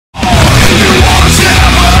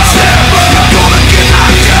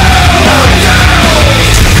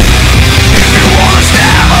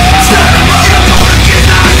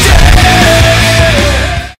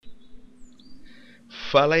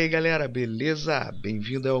Fala aí galera, beleza?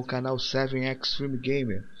 Bem-vindo ao canal Série Extreme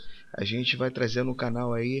Gamer. A gente vai trazer no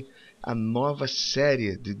canal aí a nova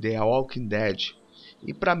série de The Walking Dead.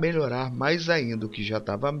 E para melhorar mais ainda o que já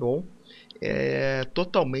estava bom, é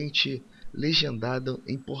totalmente legendado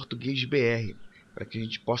em português BR, para que a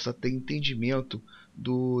gente possa ter entendimento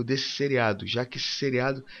desse seriado, já que esse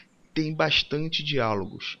seriado tem bastante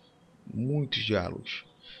diálogos, muitos diálogos.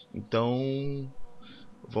 Então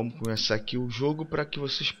vamos começar aqui o jogo para que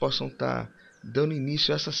vocês possam estar dando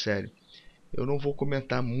início a essa série. Eu não vou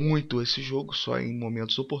comentar muito esse jogo, só em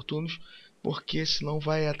momentos oportunos, porque senão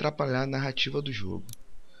vai atrapalhar a narrativa do jogo.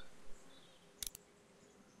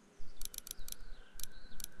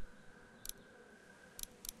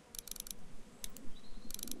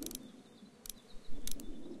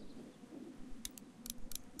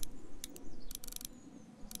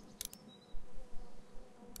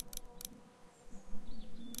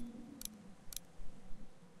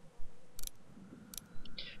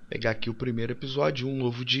 Pegar aqui o primeiro episódio, um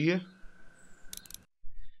novo dia.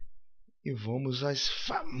 E vamos a esse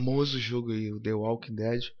famoso jogo aí, o The Walking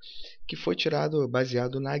Dead, que foi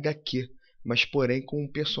baseado na HQ, mas porém com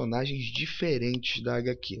personagens diferentes da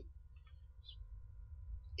HQ.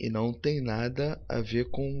 E não tem nada a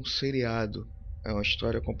ver com o seriado. É uma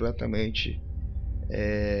história completamente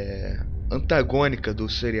antagônica do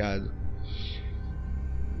seriado.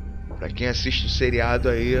 Para quem assiste o seriado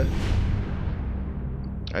aí,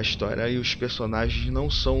 a história e os personagens não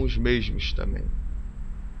são os mesmos também.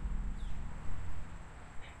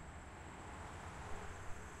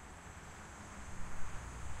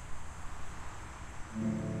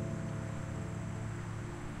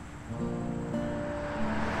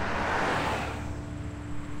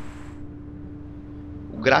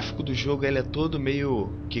 O gráfico do jogo ele é todo meio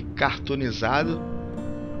que cartoonizado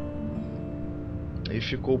e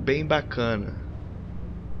ficou bem bacana.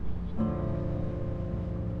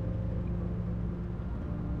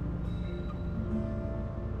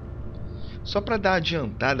 Só para dar uma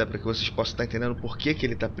adiantada para que vocês possam estar entendendo por que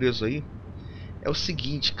ele está preso aí, é o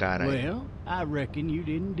seguinte, cara. Well, I reckon you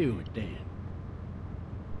didn't do it then.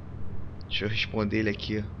 Deixa eu responder ele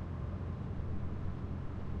aqui.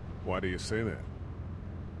 Why do you say that?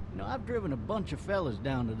 You know, I've driven a bunch of fellas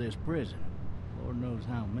down to this prison. Lord knows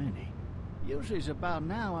how many. Usually it's about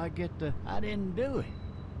now I get the I didn't do it.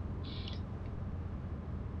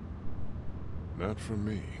 Not from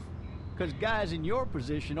me. Because guys in your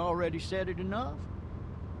position already said it enough.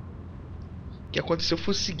 O que aconteceu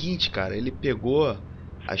foi o seguinte, cara. Ele pegou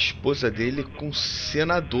a esposa dele com um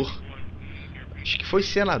senador. Acho que foi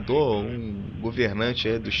senador, um governante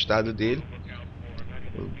aí do estado dele.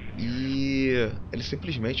 E ele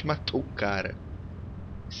simplesmente matou o cara.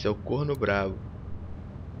 Esse é o corno bravo.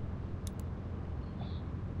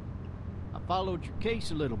 I followed your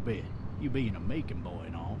case a little bit. You being a making boy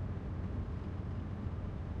and all.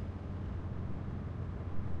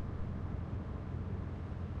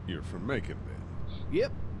 You're from Macon, then?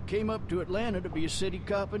 Yep. Came up to Atlanta to be a city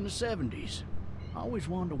cop in the 70s. Always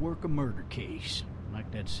wanted to work a murder case.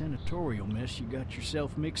 Like that senatorial mess you got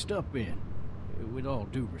yourself mixed up in. With all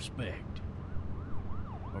due respect.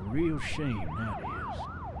 A real shame, that is.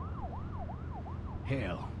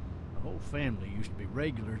 Hell, the whole family used to be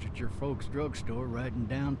regulars at your folks' drugstore right in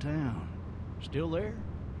downtown. Still there?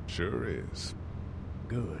 Sure is.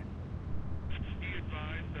 Good.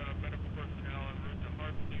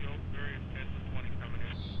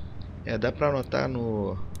 Dá pra notar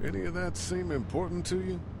no... Any of that seem important to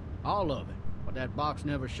you? All of it. But that box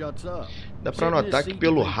never shuts up. Dá pra notar que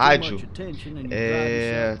pelo rádio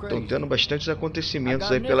estão tendo bastantes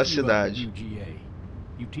acontecimentos aí pela cidade.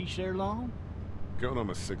 You teach there long? Going on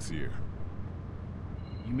my 6th year.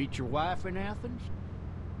 You meet your wife in Athens?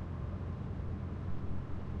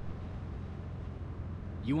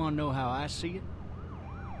 You want to know how I see it?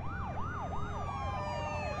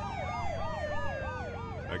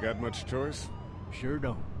 I got much choice? Sure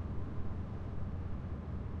don't.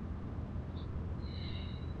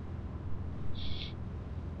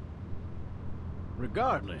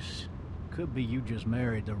 Regardless, could be you just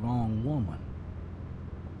married the wrong woman.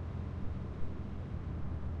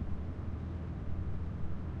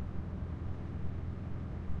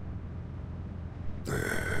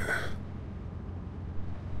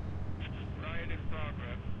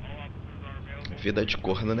 Vida de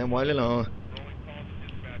corno não é mole não.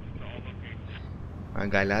 Uma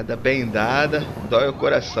galhada bem dada, dói o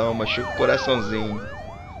coração, machuca o coraçãozinho.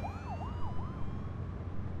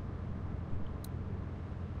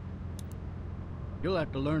 You'll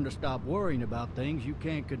have to learn to stop worrying about things you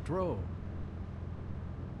can't control.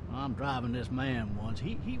 I'm driving this man once.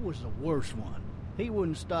 He was the worst one. he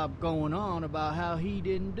wouldn't stop going on about how he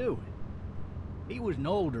didn't do it. He was an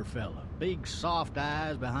older fella, big soft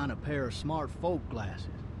eyes behind a pair of smart folk glasses,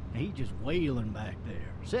 and he just wailing back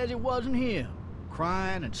there. Says it wasn't him,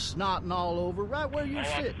 crying and snotting all over right where you're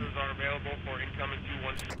sitting. All officers are available for incoming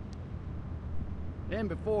 2-1. Then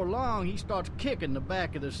before long, he starts kicking the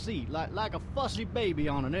back of the seat like a fussy baby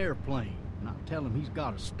on an airplane. And I tell him he's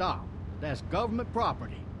got to stop. That's government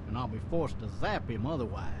property, and I'll be forced to zap him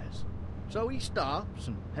otherwise. So he stops,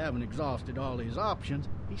 and having exhausted all his options,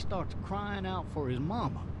 he starts crying out for his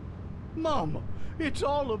mama. Mama, it's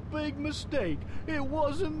all a big mistake. It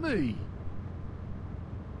wasn't me.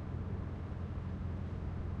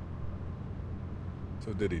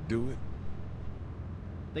 So did he do it?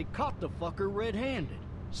 They caught the fucker red-handed,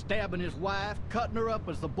 stabbing his wife, cutting her up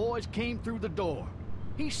as the boys came through the door.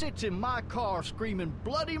 He sits in my car screaming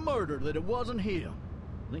bloody murder that it wasn't him.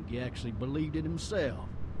 I think he actually believed it himself.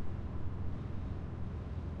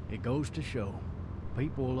 It goes to show,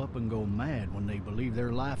 people will up and go mad when they believe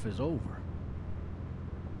their life is over.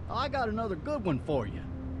 I got another good one for you.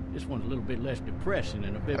 This one's a little bit less depressing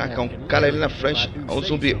and a bit Caraca, more cara ali na hilarious, frente. if I do Olha o say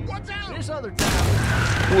zumbi. so. This other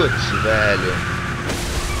time... Putz, velho.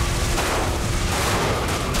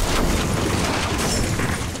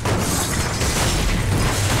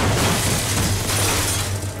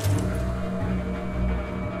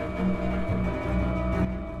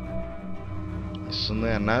 Isso não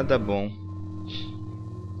é nada bom.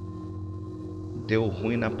 Deu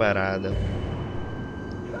ruim na parada.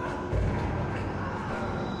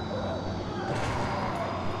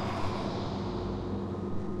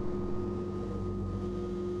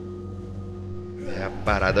 A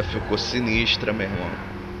parada ficou sinistra, meu irmão.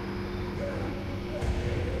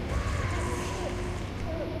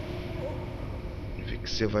 O que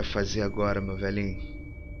você vai fazer agora, meu velhinho?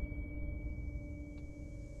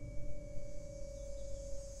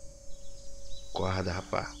 Acorda,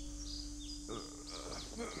 rapaz.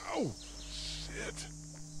 Oh, shit.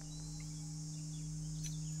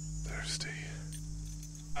 Thirsty.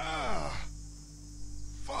 Ah,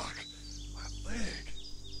 fuck, my leg.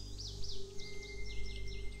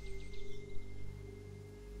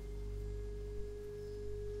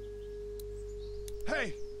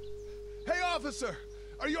 Hey! Hey, officer!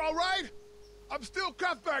 Are you all right? I'm still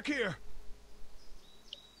cuffed back here.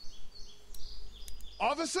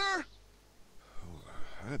 Officer?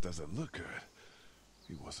 Oh, that doesn't look good.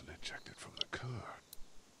 He wasn't ejected from the car.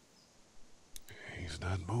 He's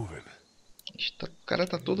not moving. O cara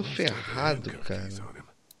tá todo ferrado, cara. Vou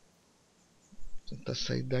tentar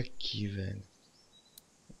sair daqui, velho.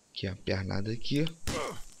 Aqui, a pernada aqui.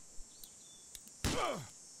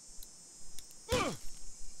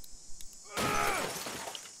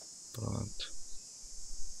 Pronto.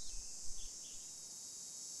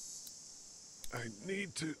 I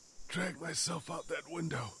need to drag myself out that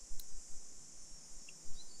window.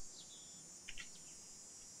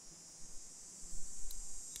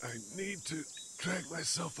 I need to drag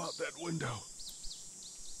myself out that window.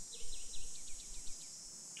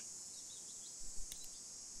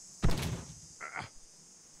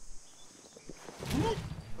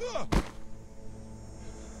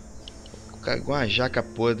 Cagou uma jaca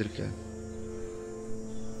podre, cara.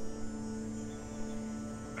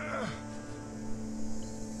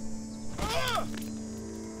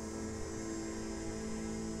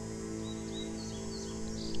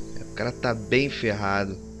 O cara tá bem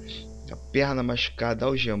ferrado. A perna machucada,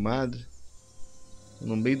 algemada.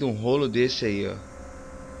 No meio de um rolo desse aí, ó.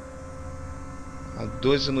 A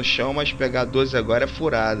 12 no chão, mas pegar a 12 agora é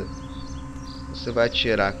furada. Você vai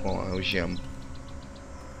atirar com a algema.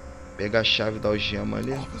 Pega a chave da algema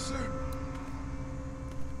ali.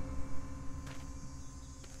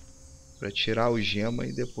 Pra tirar a algema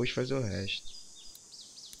e depois fazer o resto.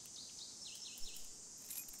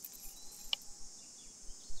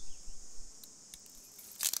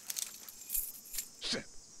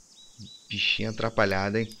 Bichinha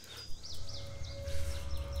atrapalhada, hein?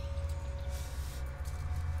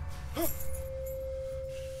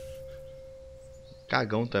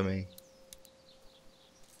 Cagão também.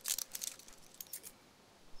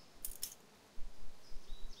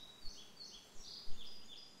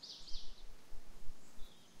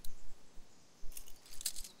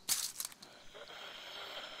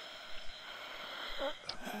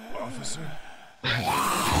 Officer.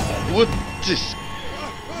 Putz!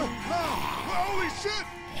 Holy shit!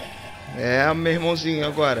 É, meu irmãozinho,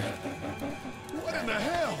 agora. What in the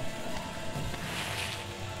hell?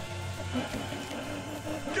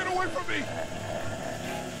 Get away from me!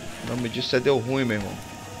 O nome disso é deu ruim, meu irmão.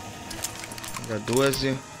 Pega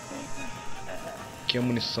 12. Aqui é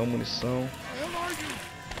munição, munição. Where are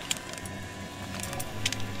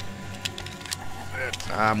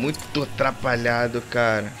Ah, muito atrapalhado,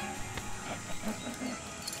 cara.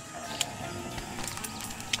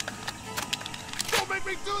 Don't make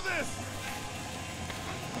me do this!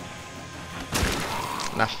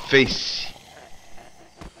 Na face.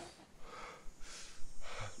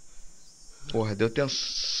 Porra, deu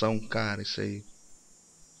tensão, cara, isso aí.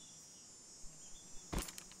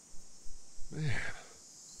 Man.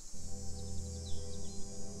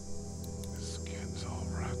 His skin's all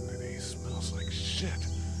rotten and he smells like shit.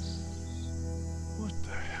 What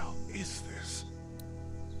the hell is this?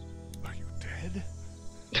 Are you dead?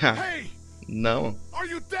 Hey! Não, Are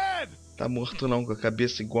you dead? tá morto não, com a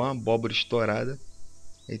cabeça igual uma abóbora estourada.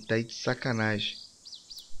 Ele tá aí de sacanagem.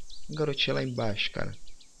 Um garotinho lá embaixo, cara.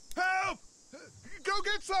 Help! Go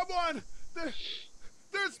get someone!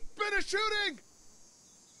 There's been a shooting!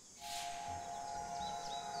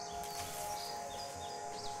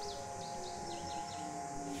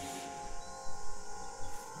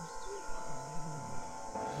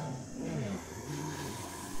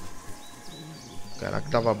 Caraca,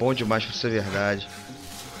 tava bom demais pra ser verdade.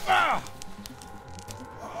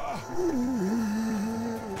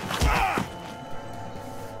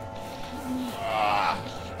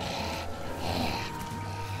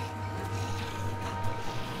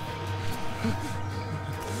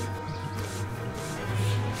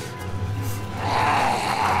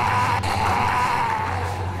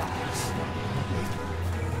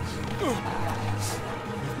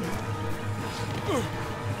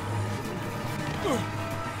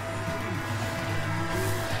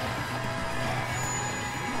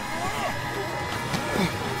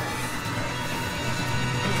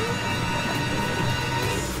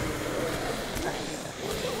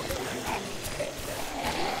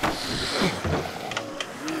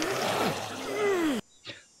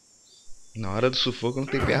 Na hora do sufoco não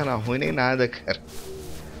tem perna ruim nem nada, cara.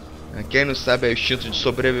 Quem não sabe é o instinto de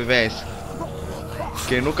sobrevivência.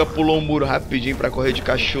 Quem nunca pulou um muro rapidinho pra correr de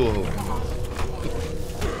cachorro.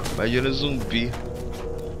 Imagina zumbi.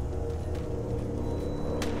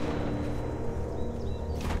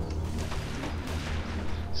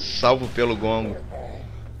 Salvo pelo gongo.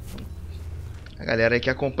 A galera aí que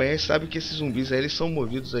acompanha sabe que esses zumbis aí eles são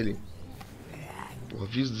movidos ali por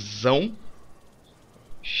visão,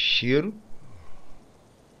 cheiro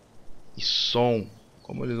e som.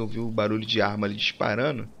 Como eles ouviram o barulho de arma ali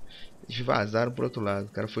disparando, eles vazaram pro outro lado.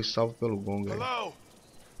 O cara foi salvo pelo gongo aí. Hello?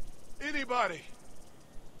 Anybody?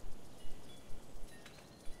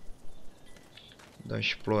 Vou dar uma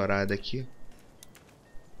explorada aqui.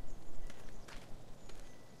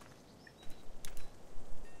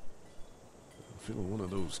 Fill one of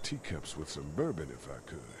those teacups with some bourbon if I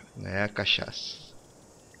could. É a cachaça.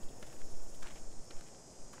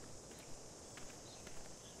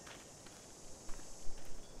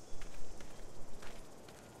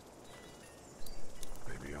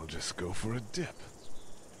 Maybe I'll just go for a dip.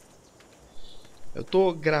 Eu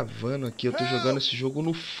tô gravando aqui, eu tô jogando esse jogo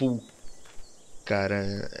no full. Cara,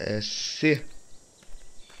 é C.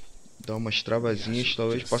 Dá umas travazinhas,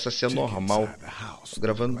 talvez possa ser normal. Tô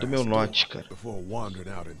gravando do meu note, cara.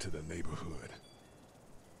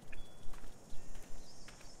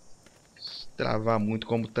 Se travar muito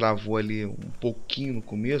como travou ali um pouquinho no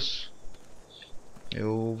começo,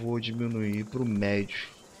 eu vou diminuir pro médio.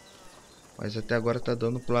 Mas até agora tá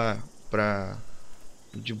dando pra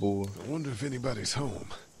de boa. I wonder if anybody's home.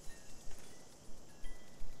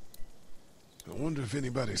 I wonder if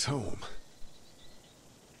anybody's home.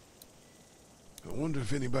 I wonder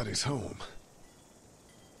if anybody's home.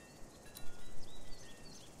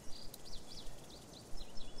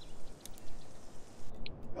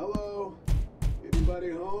 Hello? Anybody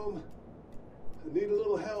home? I need a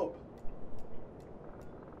little help.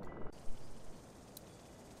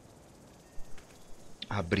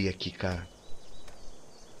 Abri aqui, cara.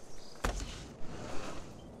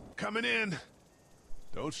 Coming in.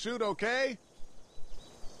 Don't shoot, okay?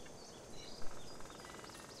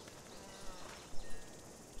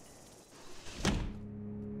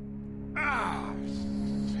 Ah!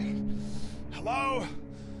 Hello?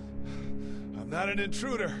 I'm not an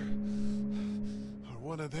intruder. Or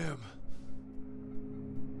one of them.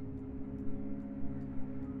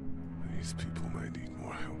 These people might need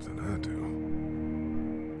more help than I do.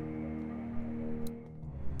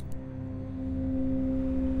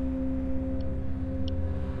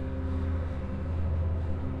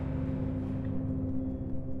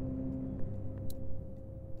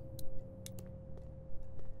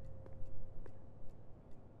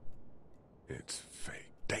 It's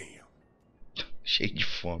fake. Damn. Cheio de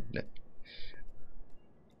fome, né?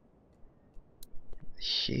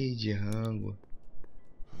 Cheio de rango.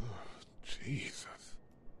 Jesus.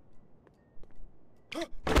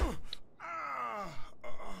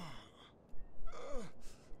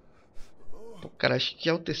 Pô, cara, acho que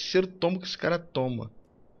é o terceiro tombo que esse cara toma.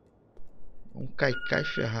 Um caicai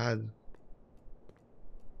ferrado.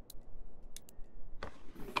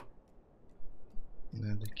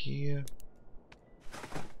 Nada aqui.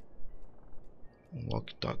 Um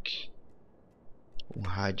walkie-talkie. Um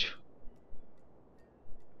rádio.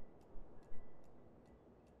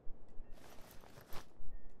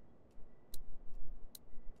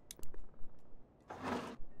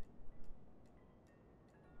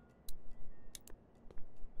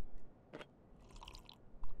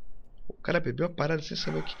 O cara bebeu a parada sem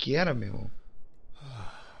saber o que era, meu irmão.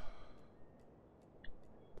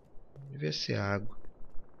 Devia ser água.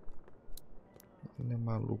 Não é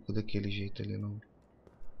maluco daquele jeito ali, não.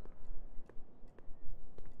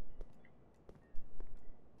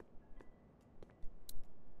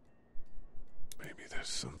 Maybe there's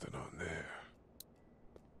something on there.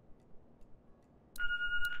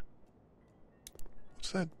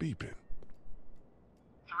 What's that beeping?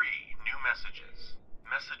 3 new messages.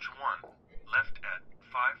 Message 1, left at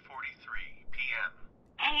 5:43 p.m.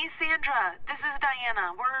 Hey, Sandra. This is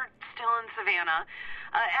Diana. We're still in Savannah.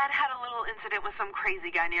 Ed had a little incident with some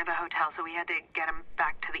crazy guy near the hotel, so we had to get him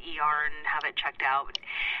back to the ER and have it checked out.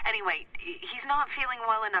 Anyway, he's not feeling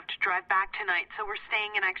well enough to drive back tonight, so we're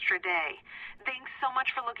staying an extra day. Thanks so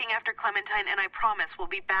much for looking after Clementine, and I promise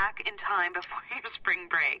we'll be back in time before your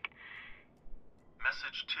spring break.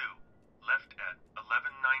 Message 2, left at 11:19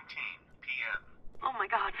 p.m. Oh my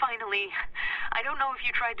God, finally. I don't know if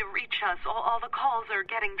you tried to reach us. All the calls are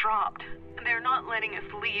getting dropped. They're not letting us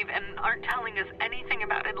leave and aren't telling us anything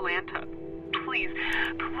about Atlanta. Please,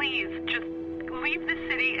 please, just leave the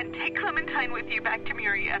city and take Clementine with you back to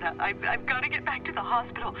Murrieta. I've got to get back to the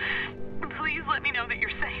hospital. Please let me know that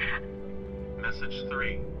you're safe. Message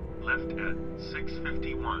 3, left at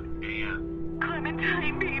 6:51 a.m.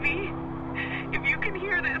 Clementine, baby. If you can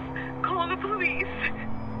hear this, call the police.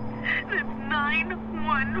 That's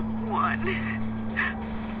 911.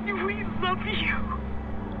 We love you.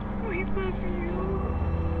 We love you.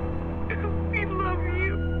 We love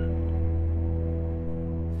you.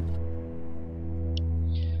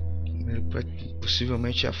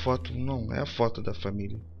 Possivelmente é a foto. Não, é a foto da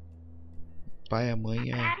família. O pai e a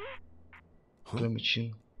mãe é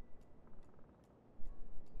Clementine.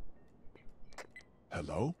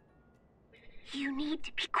 Hello? You need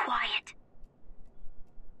to be quiet.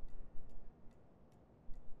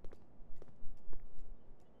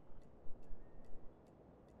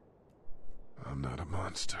 I'm not a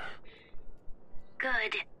monster.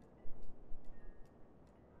 Good.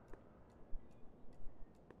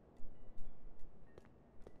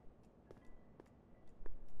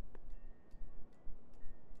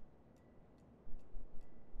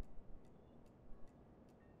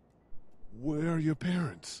 Where are your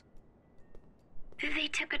parents? They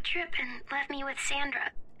took a trip and left me with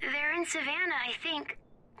Sandra. They're in Savannah, I think.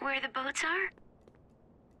 Where the boats are?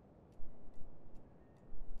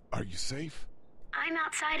 Are you safe? I'm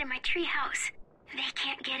outside in my treehouse. They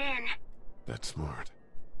can't get in. That's smart.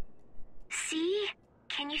 See?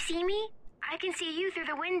 Can you see me? I can see you through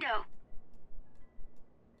the window.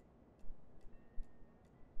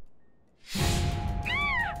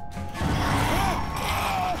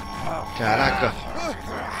 Caraca!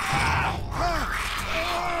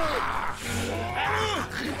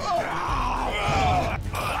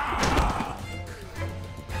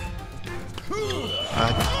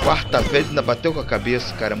 A quarta vez ainda bateu com a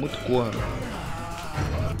cabeça, cara. Muito corno.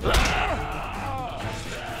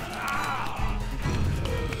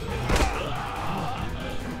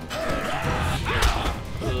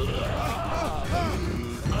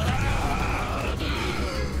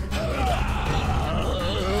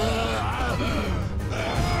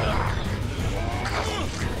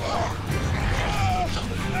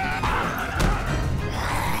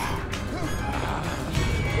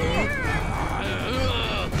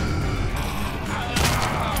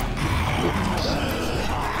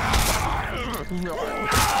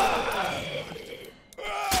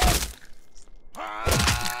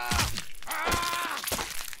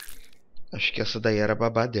 Acho que essa daí era a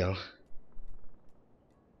babá dela.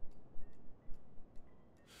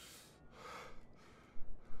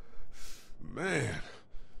 Man.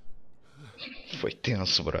 Foi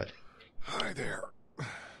tenso, brother. Hi there.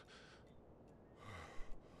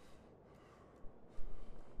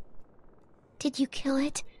 Did you kill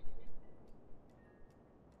it?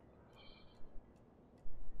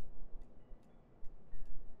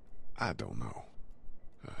 I don't know.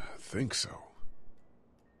 I think so.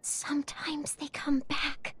 Sometimes they come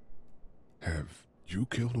back. Have you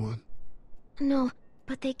killed one? No,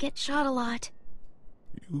 but they get shot a lot.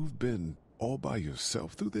 You've been all by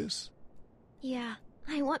yourself through this? Yeah,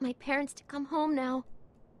 I want my parents to come home now.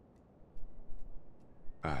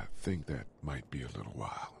 I think that might be a little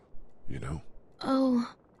while, you know?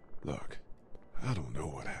 Oh. Look, I don't know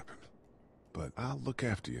what happened, but I'll look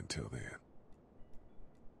after you until then.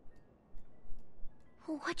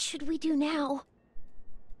 What should we do now?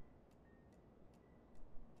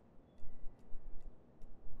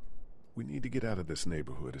 We need to get out of this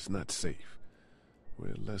neighborhood. It's not safe.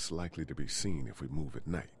 We're less likely to be seen if we move at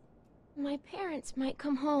night. My parents might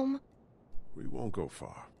come home. We won't go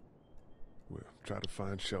far. We'll try to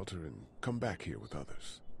find shelter and come back here with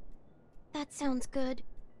others. That sounds good.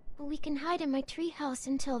 We can hide in my treehouse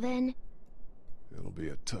until then. It'll be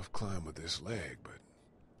a tough climb with this leg, but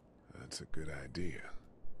that's a good idea.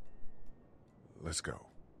 Let's go.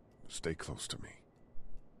 Stay close to me.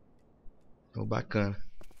 Oh, bacana.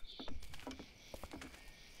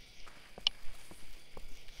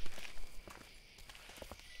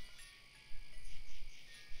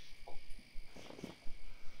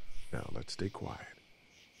 Now let's stay quiet.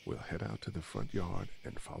 We'll head out to the front yard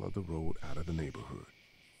and follow the road out of the neighborhood.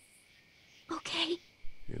 Okay.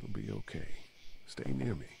 It'll be okay. Stay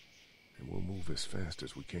near me, and we'll move as fast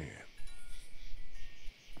as we can.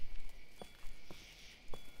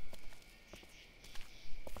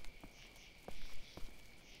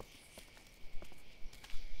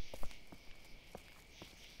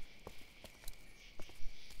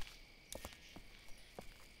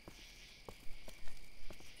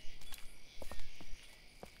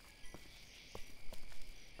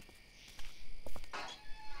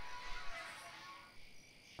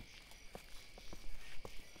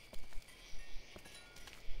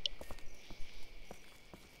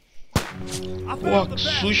 Pô, que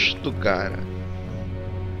susto, cara.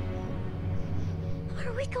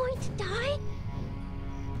 Are we going to die?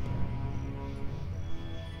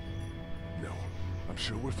 No, I'm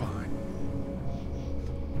sure we're fine.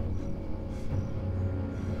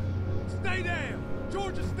 Stay down!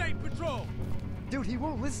 Georgia State Patrol! Dude, he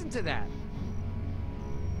won't listen to that.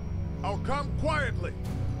 Oh, come quietly.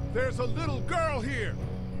 There's a little girl here.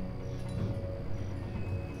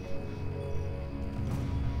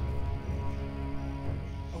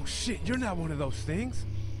 Oh shit, you're not one of those things.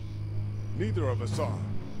 Neither of us are.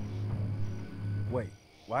 Wait,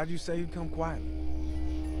 why'd you say you'd come quietly?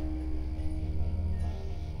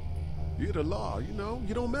 You're the law, you know.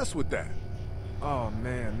 You don't mess with that. Oh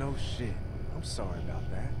man, no shit. I'm sorry about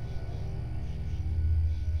that.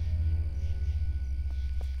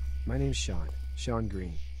 My name's Sean. Sean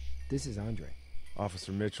Green. This is Andre.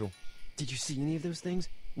 Officer Mitchell. Did you see any of those things?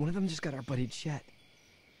 One of them just got our buddy Chet.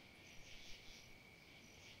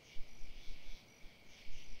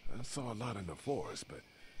 I saw a lot in the forest, but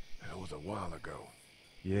that was a while ago.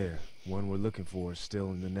 Yeah, one we're looking for is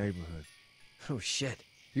still in the neighborhood. Oh shit.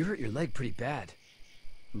 You hurt your leg pretty bad.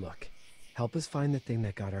 Look, help us find the thing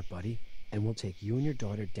that got our buddy, and we'll take you and your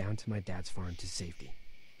daughter down to my dad's farm to safety.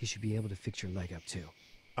 He should be able to fix your leg up too.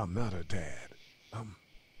 I'm not her dad. I'm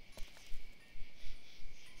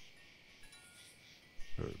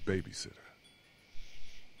her babysitter.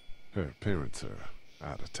 Her parents are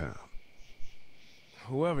out of town.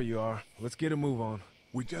 Whoever you are, let's get a move on.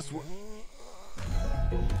 We just were...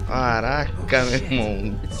 Caraca, meu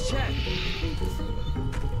irmão. It's Chet.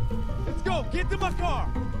 Let's go! Get to my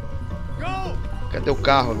car! Go! Cadê o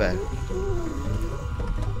carro, velho?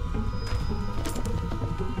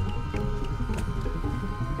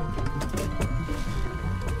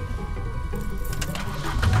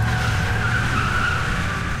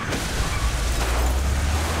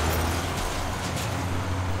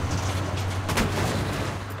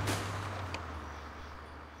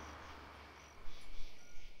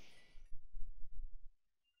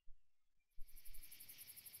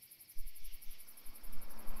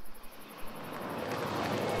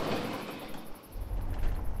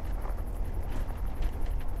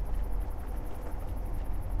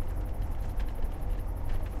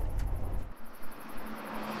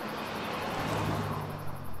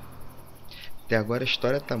 Até agora a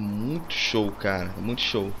história tá muito show, cara. Muito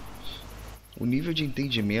show. O nível de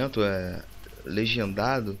entendimento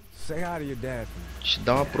legendado Say hi to your dad. te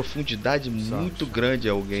dá uma profundidade muito grande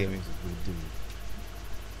ao game.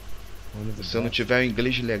 Se você não tiver o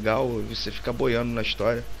inglês legal, você fica boiando na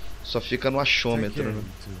história. Só fica no achômetro, né?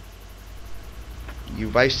 E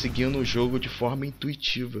vai seguindo o jogo de forma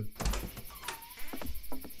intuitiva.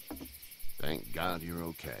 Thank God you're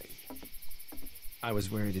okay. I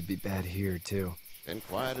was worried it'd be bad here too. Been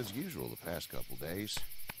quiet as usual the past couple days.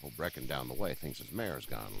 Old Brecken down the way thinks his mare's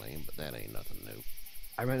gone lame, but that ain't nothing new.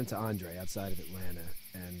 I ran into Andre outside of Atlanta,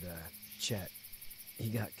 and, Chet, he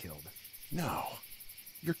got killed. No.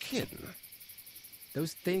 You're kidding.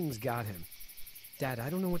 Those things got him. Dad,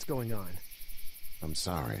 I don't know what's going on. I'm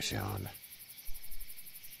sorry, Sean.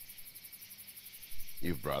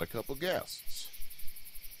 You've brought a couple guests.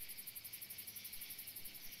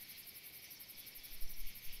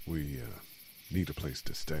 We, need a place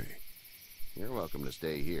to stay. You're welcome to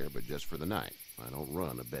stay here, but just for the night. I don't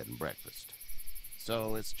run a bed and breakfast.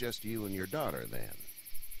 So it's just you and your daughter, then?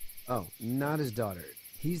 Oh, not his daughter.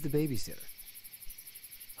 He's the babysitter.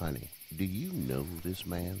 Honey, do you know this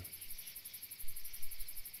man?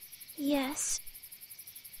 Yes.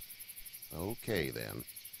 Okay, then.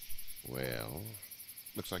 Well,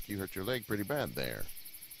 looks like you hurt your leg pretty bad there.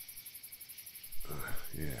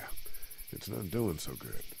 Yeah. It's not doing so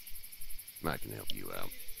good. I can help you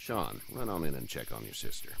out. Sean, run on in and check on your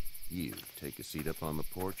sister. You, take a seat up on the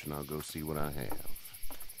porch and I'll go see what I have.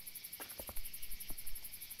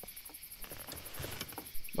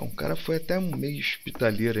 Bom, o cara foi até meio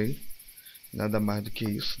hospitaleiro aí. Nada mais do que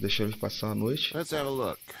isso. Deixou eles passar a noite. Let's have a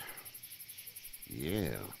look.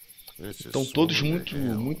 Yeah. Estão todos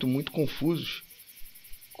muito confusos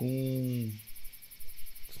com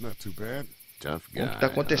It's not too bad. Tough o que guy, está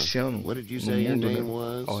acontecendo huh? What did you no say your mundo, name né?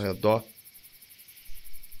 was? Ao redor.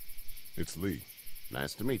 It's Lee.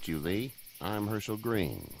 Nice to meet you, Lee. I'm Herschel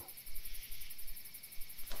Green.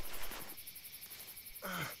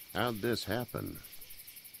 How'd this happen?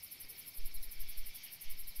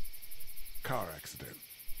 Car accident.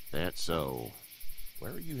 That's so.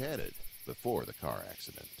 Where are you headed before the car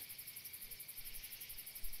accident?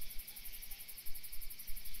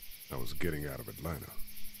 I was getting out of Atlanta.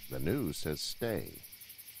 The news says stay.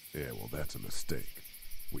 Yeah, well, that's a mistake.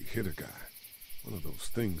 We hit a guy. One of those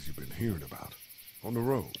things you've been hearing about. On the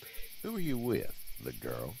road. Who are you with? The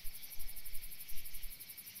girl?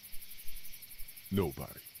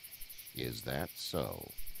 Nobody. Is that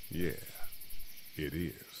so? Yeah, it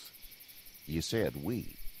is. You said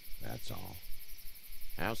we. That's all.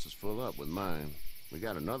 House is full up with mine. We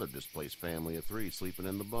got another displaced family of 3 sleeping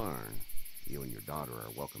in the barn. You and your daughter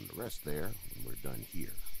are welcome to rest there when we're done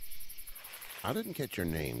here. I didn't catch your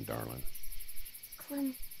name, darling.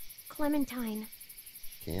 Clementine.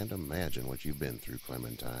 Can't imagine what you've been through,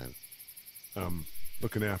 Clementine. I'm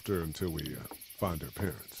looking after her until we find her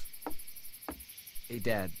parents. Hey,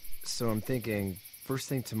 Dad, so I'm thinking, first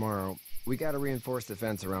thing tomorrow, we gotta reinforce the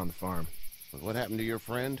fence around the farm. What happened to your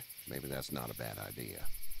friend? Maybe that's not a bad idea.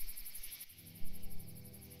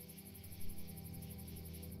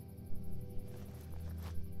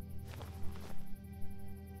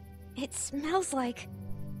 It smells like...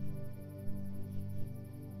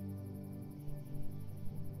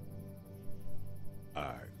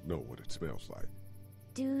 I know what it smells like.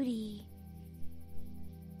 duty.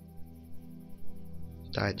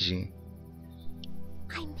 Tadinho.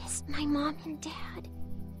 I miss my mom and dad.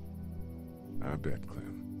 I bet,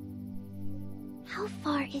 Clem. How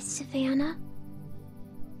far is Savannah?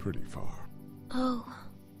 Pretty far. Oh,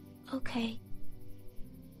 okay.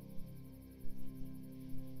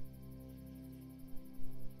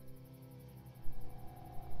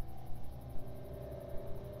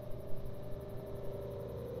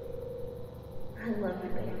 I love you,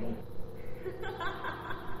 baby.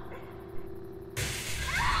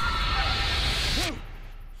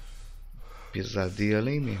 Pesadelo,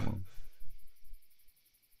 hein, meu irmão?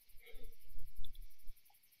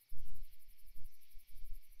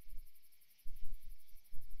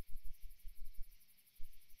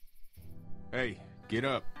 Hey, get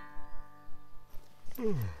up.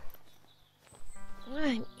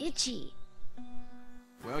 I'm itchy.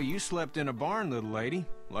 Well, you slept in a barn, little lady.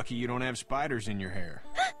 Lucky you don't have spiders in your hair.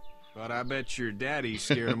 But I bet your daddy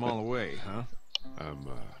scared them all away, huh? I'm,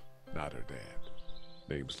 not her dad.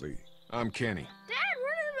 Name's Lee. I'm Kenny. Dad,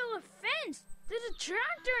 we're in the middle of a fence. There's a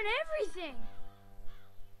tractor and everything.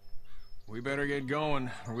 We better get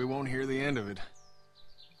going, or we won't hear the end of it.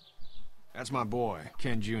 That's my boy,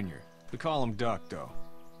 Ken Jr. We call him Duck, though.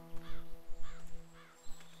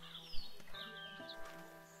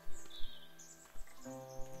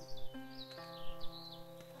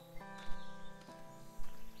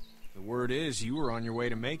 The word is you were on your way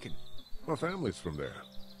to Macon. My family's from there.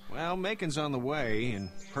 Well, Macon's on the way, and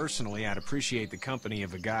personally, I'd appreciate the company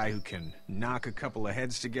of a guy who can knock a couple of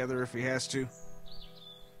heads together if he has to.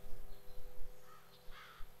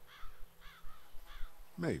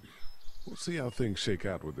 Maybe. We'll see how things shake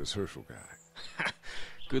out with this Herschel guy.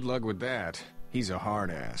 Good luck with that. He's a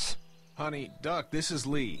hard ass. Honey, Duck, this is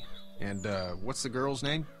Lee. And, what's the girl's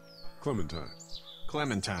name? Clementine.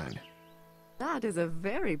 Clementine. That is a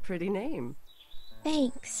very pretty name.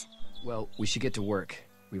 Thanks. Well, we should get to work.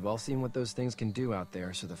 We've all seen what those things can do out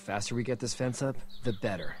there, so the faster we get this fence up, the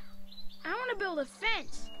better. I want to build a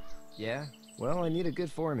fence. Yeah? Well, I need a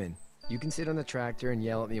good foreman. You can sit on the tractor and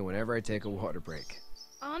yell at me whenever I take a water break.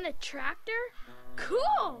 On the tractor?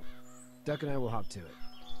 Cool! Duck and I will hop to it.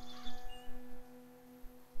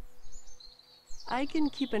 I can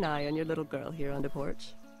keep an eye on your little girl here on the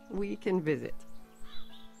porch. We can visit.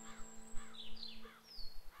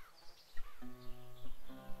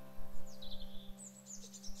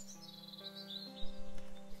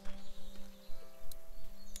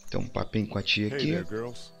 Tem papinho com a tia Hey aqui. there,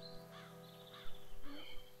 girls.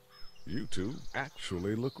 You two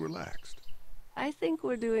actually look relaxed. I think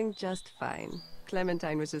we're doing just fine.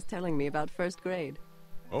 Clementine was just telling me about first grade.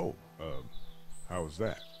 Oh, how was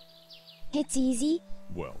that? It's easy.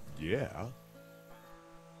 Well, yeah.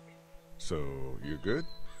 So, you're good?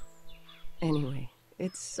 Anyway,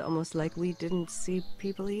 it's almost like we didn't see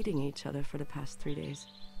people eating each other for the past 3 days.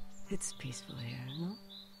 It's peaceful here, no?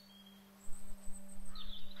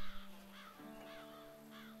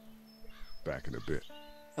 Back in a bit.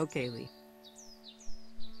 Okay, Lee.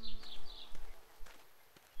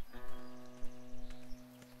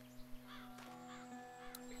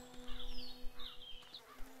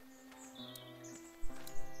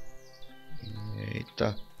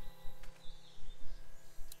 Eita.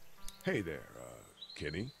 Hey there,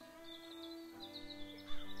 Kenny.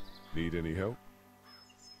 Need any help?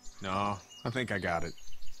 No, I think I got it.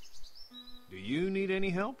 Do you need any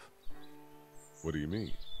help? What do you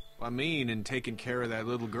mean? I mean, in taking care of that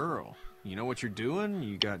little girl. You know what you're doing?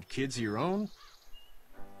 You got kids of your own?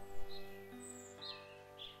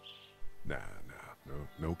 Nah,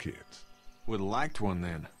 no kids. Would've liked one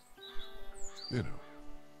then. You know.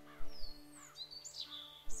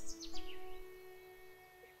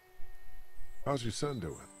 How's your son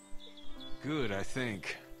doing? Good, I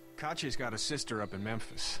think. Katya's got a sister up in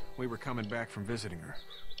Memphis. We were coming back from visiting her.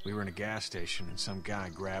 We were in a gas station and some guy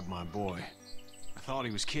grabbed my boy. I thought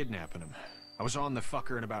he was kidnapping him. I was on the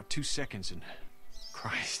fucker in about 2 seconds and...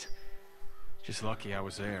 Christ. Just lucky I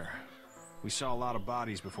was there. We saw a lot of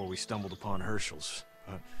bodies before we stumbled upon Herschel's.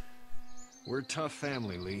 But we're a tough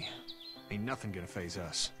family, Lee. Ain't nothing gonna faze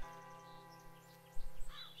us.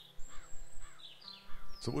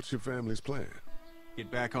 So what's your family's plan?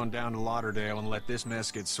 Get back on down to Lauderdale and let this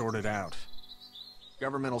mess get sorted out.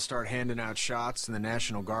 Government will start handing out shots and the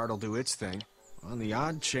National Guard will do its thing. On the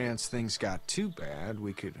odd chance things got too bad,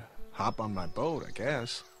 we could hop on my boat, I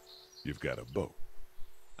guess. You've got a boat.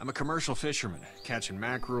 I'm a commercial fisherman, catching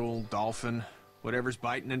mackerel, dolphin, whatever's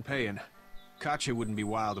biting and paying. Katya wouldn't be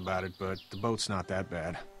wild about it, but the boat's not that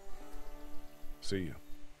bad. See you.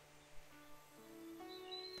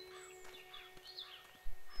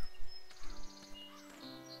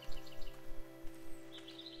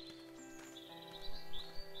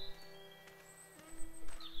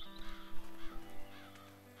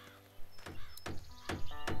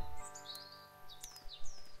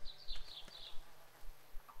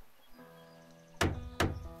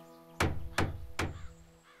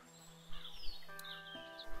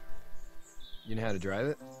 You know how to drive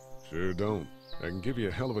it? Sure don't. I can give you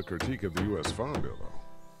a hell of a critique of the U.S. Farm Bill, though.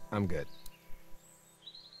 I'm good.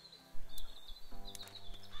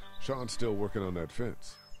 Sean's still working on that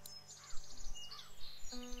fence.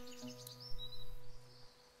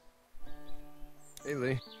 Hey,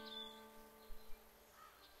 Lee.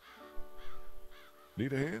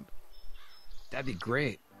 Need a hand? That'd be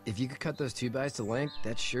great. If you could cut those 2x to length,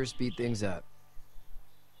 that'd sure speed things up.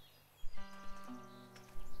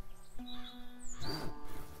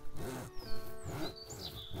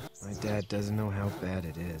 My dad doesn't know how bad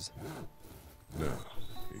it is. No,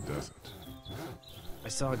 he doesn't. I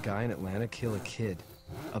saw a guy in Atlanta kill a kid.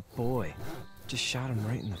 A boy. Just shot him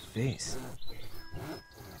right in the face.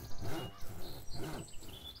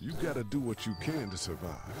 You gotta do what you can to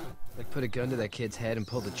survive. Like put a gun to that kid's head and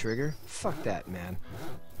pull the trigger? Fuck that, man.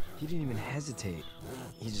 He didn't even hesitate.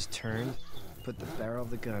 He just turned, put the barrel of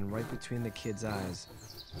the gun right between the kid's eyes,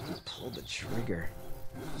 and pulled the trigger.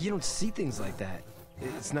 You don't see things like that.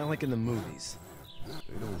 It's not like in the movies.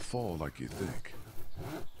 They don't fall like you think.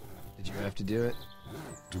 Did you have to do it?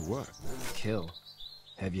 Do what? Kill.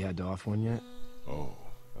 Have you had to off one yet? Oh,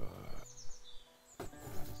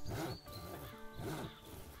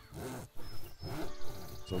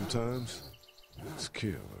 sometimes it's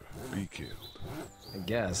kill or be killed. I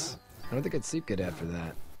guess. I don't think I'd sleep good after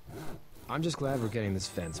that. I'm just glad we're getting this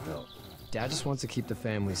fence built. Dad just wants to keep the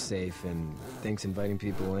family safe and thinks inviting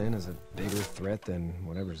people in is a bigger threat than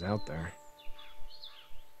whatever's out there.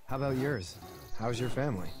 How about yours? How's your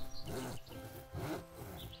family?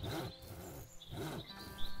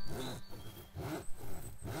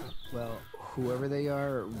 whoever they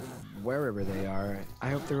are, wherever they are, I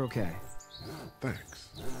hope they're okay. Thanks.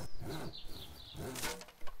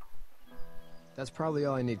 That's probably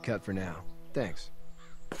all I need cut for now. Thanks.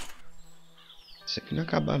 Isso aqui não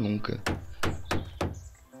acaba nunca.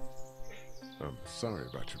 I'm sorry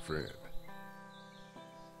about your friend.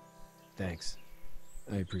 Thanks.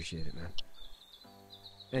 I appreciate it, man.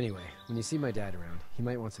 Anyway, when you see my dad around, he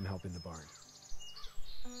might want some help in the barn.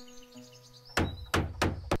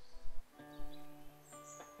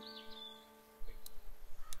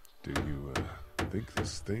 Do you think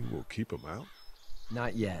this thing will keep him out?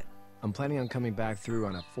 Not yet. I'm planning on coming back through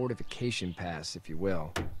on a fortification pass, if you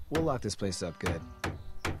will. We'll lock this place up good.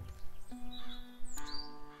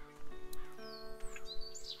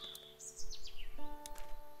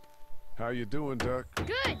 How you doing, Duck?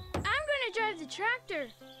 Good. I'm gonna drive the tractor.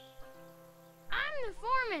 I'm the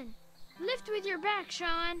foreman. Lift with your back,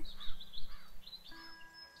 Sean.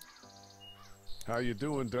 How you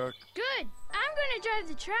doing, Duck? Good. I'm gonna drive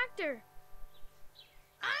the tractor.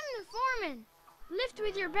 I'm the foreman. Lift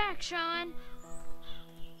with your back, Sean.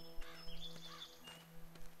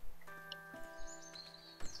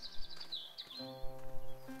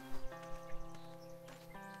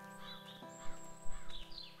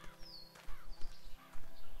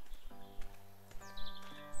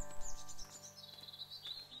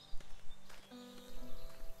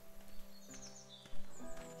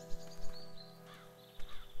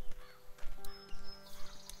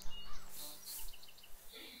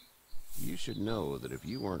 You should know that if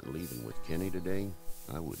you weren't leaving with Kenny today,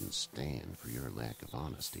 I wouldn't stand for your lack of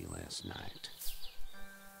honesty last night.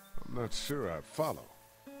 I'm not sure I'd follow.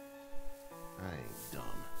 I ain't dumb.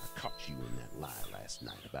 I caught you in that lie last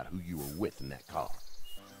night about who you were with in that car.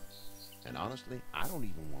 And honestly, I don't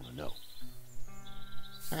even want to know.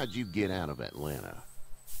 How'd you get out of Atlanta?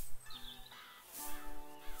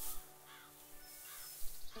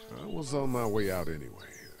 I was on my way out anyway.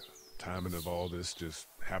 Timing of all this just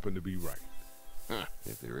happened to be right. Huh,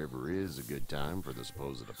 if there ever is a good time for the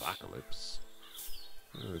supposed apocalypse.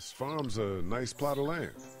 This farm's a nice plot of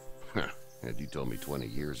land. Huh, had you told me 20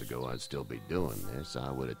 years ago I'd still be doing this, I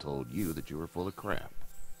would have told you that you were full of crap.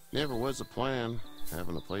 Never was a plan,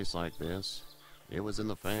 having a place like this. It was in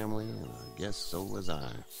the family, and I guess so was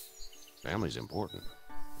I. Family's important.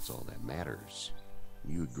 It's all that matters.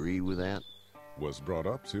 You agree with that? Was brought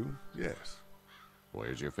up to, yes.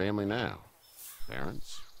 Where's your family now?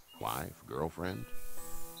 Parents? Wife? Girlfriend?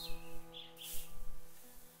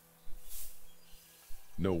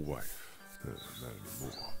 No wife. Not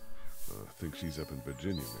anymore. I think she's up in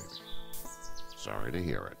Virginia, maybe. Sorry to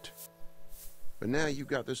hear it. But now you've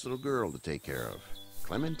got this little girl to take care of.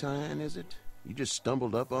 Clementine, is it? You just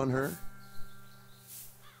stumbled up on her?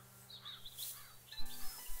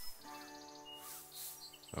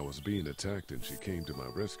 I was being attacked and she came to my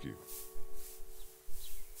rescue.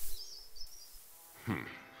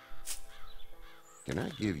 Can I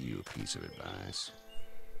give you a piece of advice?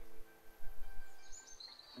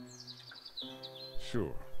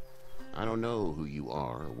 Sure. I don't know who you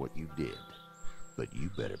are or what you did, but you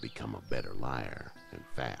better become a better liar, and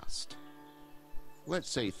fast. Let's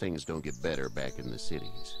say things don't get better back in the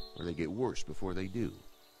cities, or they get worse before they do.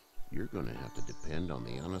 You're gonna have to depend on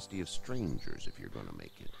the honesty of strangers if you're gonna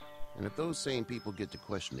make it. And if those same people get to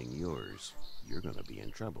questioning yours, you're gonna be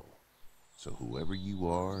in trouble. So whoever you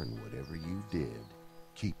are and whatever you did,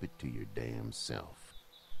 keep it to your damn self.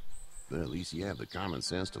 But at least you have the common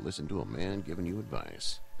sense to listen to a man giving you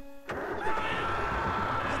advice.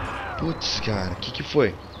 Putz, cara, que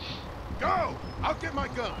foi? Go! I'll get my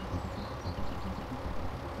gun!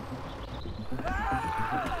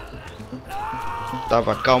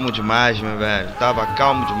 Tava calmo demais, meu velho. Tava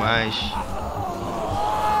calmo demais.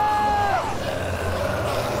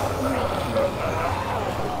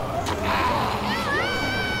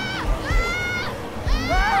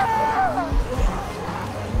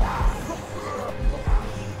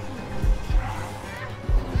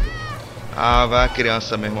 Ah, vai a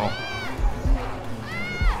criança, meu irmão.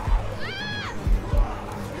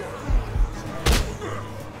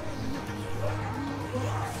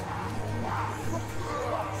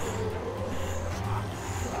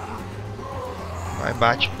 Vai,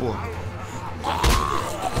 bate, porra.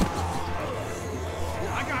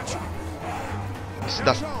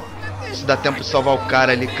 Se dá tempo de salvar o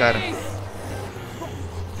cara ali, cara.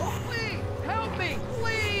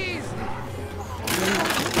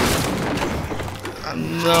 Ah,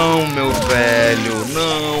 não, meu velho.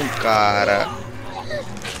 Não, cara.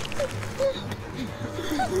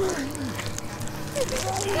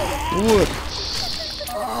 Putz.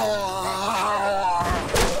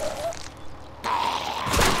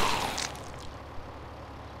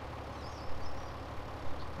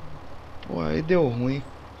 deu ruim.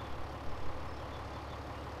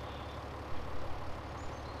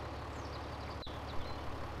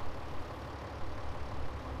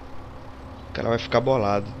 O cara vai ficar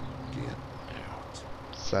bolado.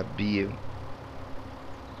 Sabia.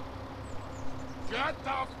 Get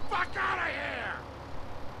the fuck out of here!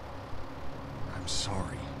 I'm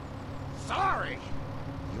sorry. Sorry?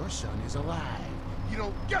 Your son is alive. You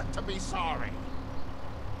don't get to be sorry.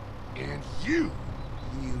 And you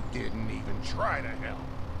didn't even try to help.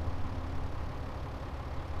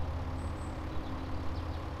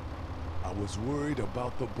 I was worried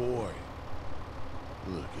about the boy.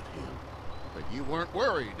 Look at him. But you weren't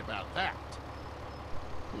worried about that.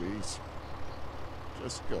 Please,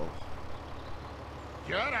 just go.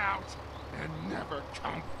 Get out and never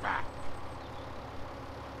come back.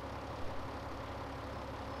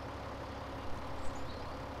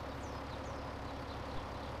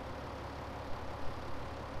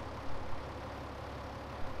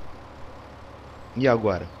 E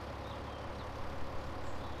agora?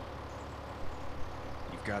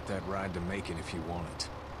 You've got that ride to make it if you want it.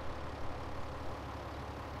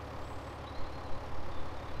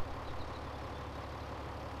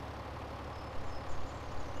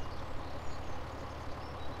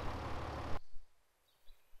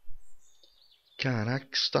 Caraca,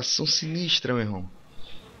 que situação sinistra, meu irmão.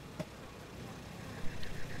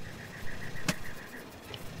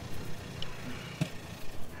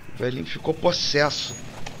 O velhinho ficou possesso.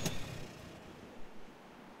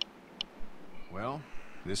 Well,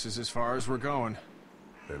 this is as far as we're going.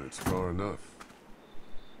 And it's far enough.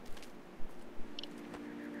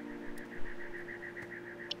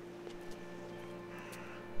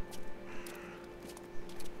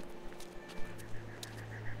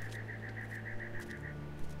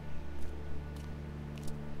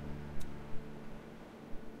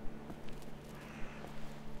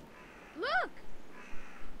 Look!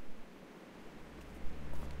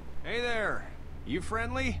 Hey there, you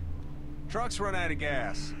friendly? Truck's run out of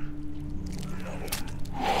gas.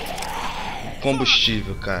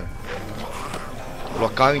 Combustível, cara.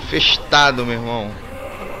 Local infestado, meu irmão.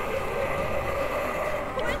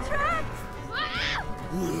 We're trapped!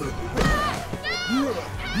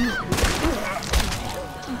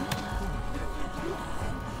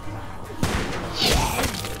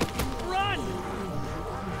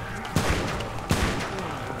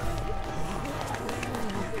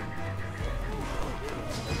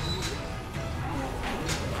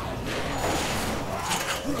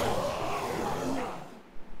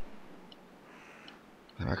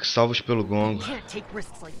 Caraca, salvos pelo gongo. We can't take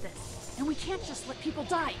risks like this. And we can't just let people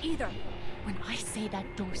die, either. When I say that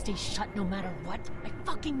door stays shut no matter what, I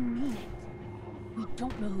fucking mean it. We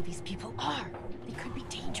don't know who these people are. They could be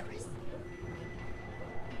dangerous.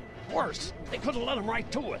 Worse, they could have let them right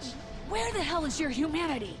to us. Where the hell is your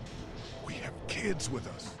humanity? We have kids with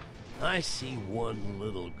us. I see one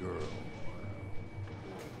little girl.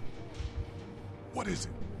 What is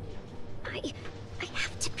it? I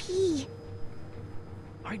have to pee.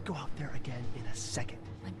 I'd go out there again in a second.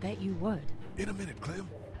 I bet you would. In a minute, Clem.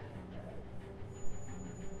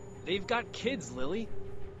 They've got kids, Lily.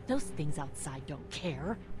 Those things outside don't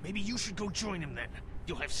care. Maybe you should go join them then.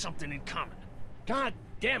 You'll have something in common. God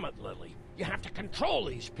damn it, Lily. You have to control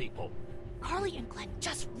these people. Carly and Glenn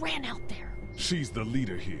just ran out there. She's the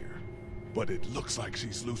leader here. But it looks like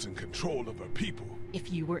she's losing control of her people.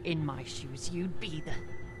 If you were in my shoes, you'd be the...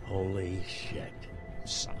 Holy shit.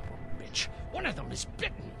 Son of a bitch. One of them is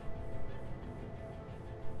bitten.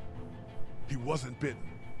 He wasn't bitten.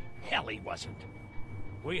 Hell, he wasn't.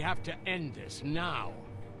 We have to end this now.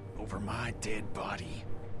 Over my dead body.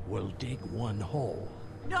 We'll dig one hole.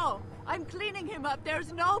 No, I'm cleaning him up.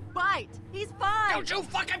 There's no bite. He's fine. Don't you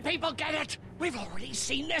fucking people get it? We've already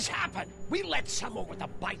seen this happen. We let someone with a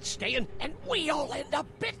bite stay in, and we all end up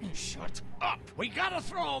bitten. Shut up. We gotta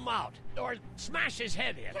throw him out, or smash his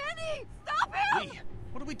head in. Kenny, stop him! Lee,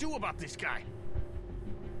 what do we do about this guy?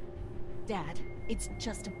 Dad, it's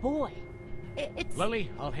just a boy. It's...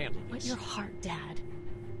 Lily, I'll handle But this. your heart, Dad.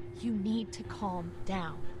 You need to calm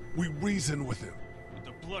down. We reason with him. With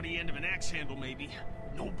the bloody end of an axe handle, maybe.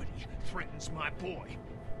 Nobody threatens my boy.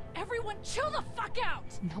 Everyone chill the fuck out!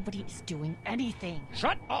 Nobody is doing anything.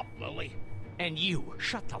 Shut up, Lily. And you,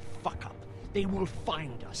 shut the fuck up. They will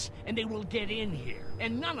find us, and they will get in here,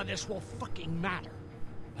 and none of this will fucking matter.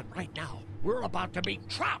 But right now, we're about to be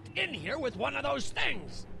trapped in here with one of those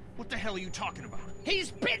things. What the hell are you talking about?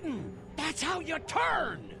 He's bitten! That's how you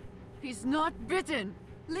turn! He's not bitten.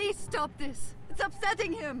 Lee, stop this. It's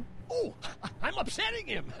upsetting him. Oh, I'm upsetting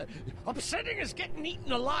him. Upsetting is getting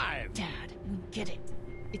eaten alive. Dad, we get it.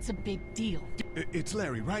 It's a big deal. It's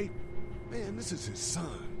Larry, right? Man, this is his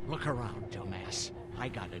son. Look around, dumbass. I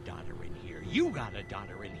got a daughter in here. You got a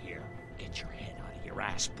daughter in here. Get your head out of your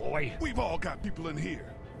ass, boy. We've all got people in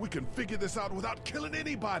here. We can figure this out without killing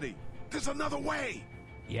anybody. There's another way.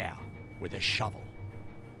 Yeah, with a shovel.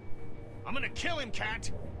 I'm gonna kill him, Cat.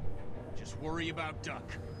 Just worry about Duck.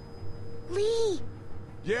 Lee!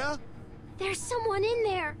 Yeah? There's someone in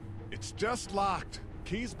there. It's just locked.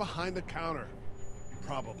 Key's behind the counter.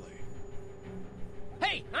 Probably.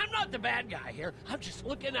 Hey, I'm not the bad guy here. I'm just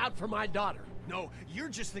looking out for my daughter. No, you're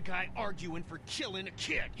just the guy arguing for killing a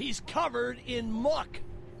kid. He's covered in muck.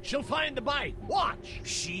 She'll find the bite. Watch.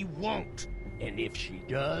 She won't. And if she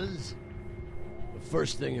does, the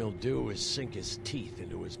first thing he'll do is sink his teeth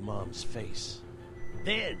into his mom's face.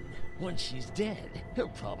 Then, when she's dead, he'll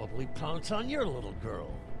probably pounce on your little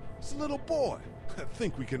girl. It's a little boy. I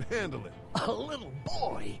think we can handle it. A little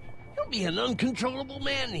boy? He'll be an uncontrollable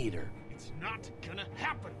man-eater. It's not gonna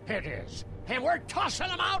happen. It is. And we're tossing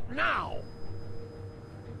him out now.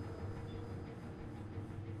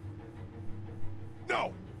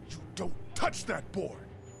 No! You don't touch that boy!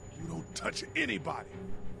 You don't touch anybody!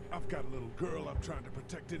 I've got a little girl I'm trying to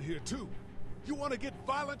protect in here, too. You want to get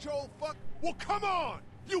violent, you old fuck? Well, come on!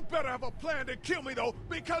 You better have a plan to kill me, though,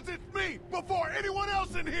 because it's me before anyone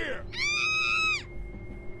else in here!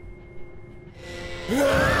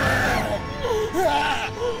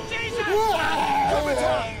 Jesus! Come in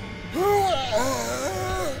time!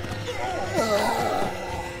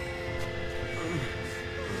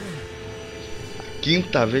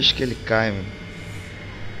 Quinta vez que ele cai, mano.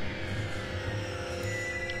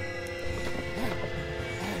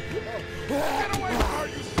 Get away from her,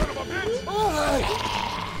 you son of a bitch!